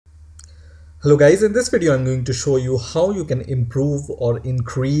Hello guys, in this video I'm going to show you how you can improve or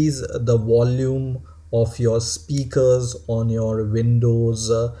increase the volume of your speakers on your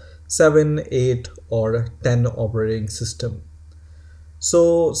Windows 7, 8 or 10 operating system.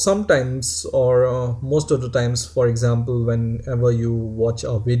 So sometimes or most of the times, for example, whenever you watch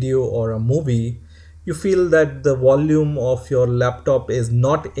a video or a movie, you feel that the volume of your laptop is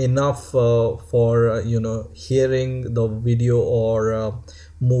not enough for hearing the video or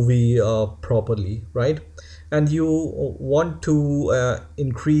movie properly, right? And you want to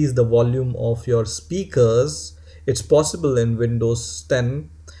increase the volume of your speakers. It's possible in Windows 10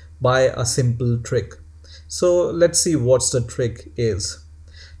 by a simple trick. So let's see what's the trick is.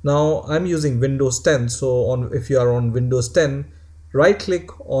 Now I'm using Windows 10, so if you are on Windows 10, right click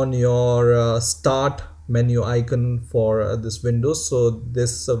on your start menu icon for this Windows. So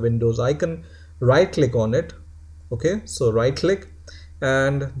this Windows icon, right click on it. Okay, so right click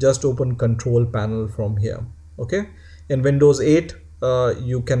and just open control panel from here. Okay, in Windows 8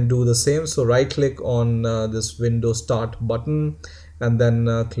 you can do the same. So right click on this Windows start button and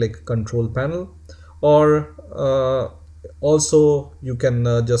then click control panel, or also you can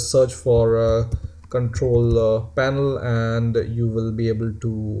just search for control panel and you will be able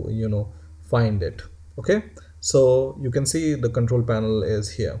to find it. Okay, so you can see the control panel is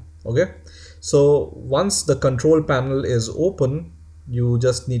here. Okay, so once the control panel is open, you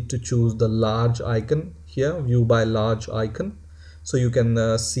just need to choose the large icon here, view by large icon, so you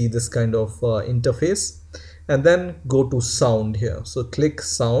can see this kind of interface, and then go to sound here. So click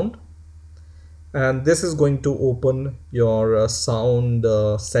sound, and this is going to open your sound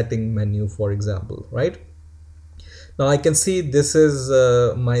setting menu, for example, right? Now I can see this is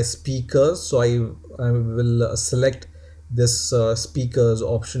my speakers, so I will select this speakers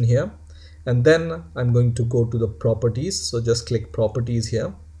option here, and then I'm going to go to the properties. So just click properties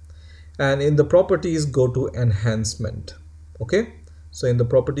here, and in the properties go to enhancement. Okay, so in the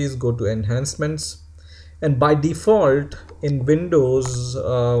properties go to enhancements, and by default in Windows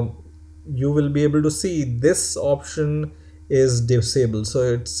you will be able to see this option is disabled. So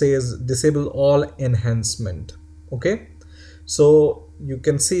it says disable all enhancement. Okay, so you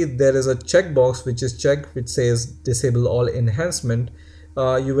can see there is a checkbox which is checked, which says disable all enhancement.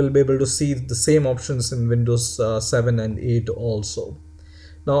 You will be able to see the same options in Windows 7 and 8 also.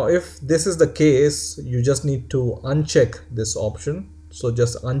 Now if this is the case, you just need to uncheck this option. So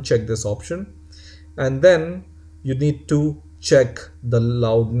just uncheck this option, and then you need to check the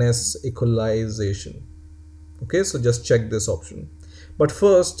loudness equalization. Okay, so just check this option. But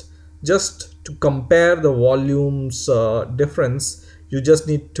first, just to compare the volumes difference, you just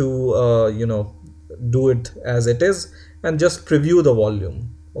need to do it as it is and just preview the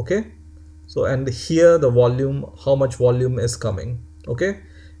volume. Okay, so and here the volume, how much volume is coming. Okay,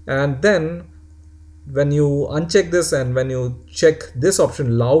 and then when you uncheck this and when you check this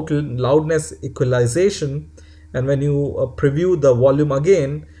option, loudness equalization, and when you preview the volume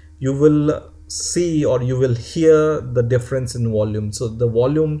again, you will see or you will hear the difference in volume. So the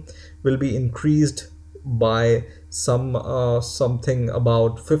volume will be increased by something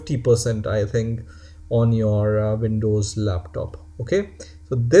about 50%, I think, on your Windows laptop. Okay,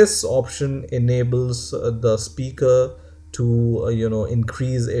 so this option enables the speaker to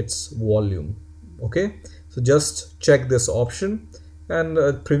increase its volume. Okay, so just check this option and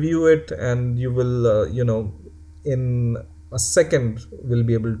preview it, and you will in a second will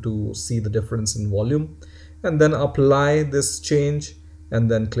be able to see the difference in volume, and then apply this change and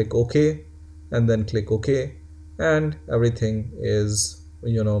then click OK, and then click OK, and everything is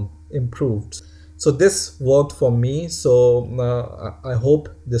improved. So this worked for me, so I hope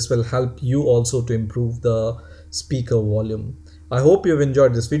this will help you also to improve the speaker volume. I hope you've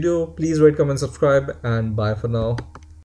enjoyed this video. Please rate, comment, subscribe, and bye for now.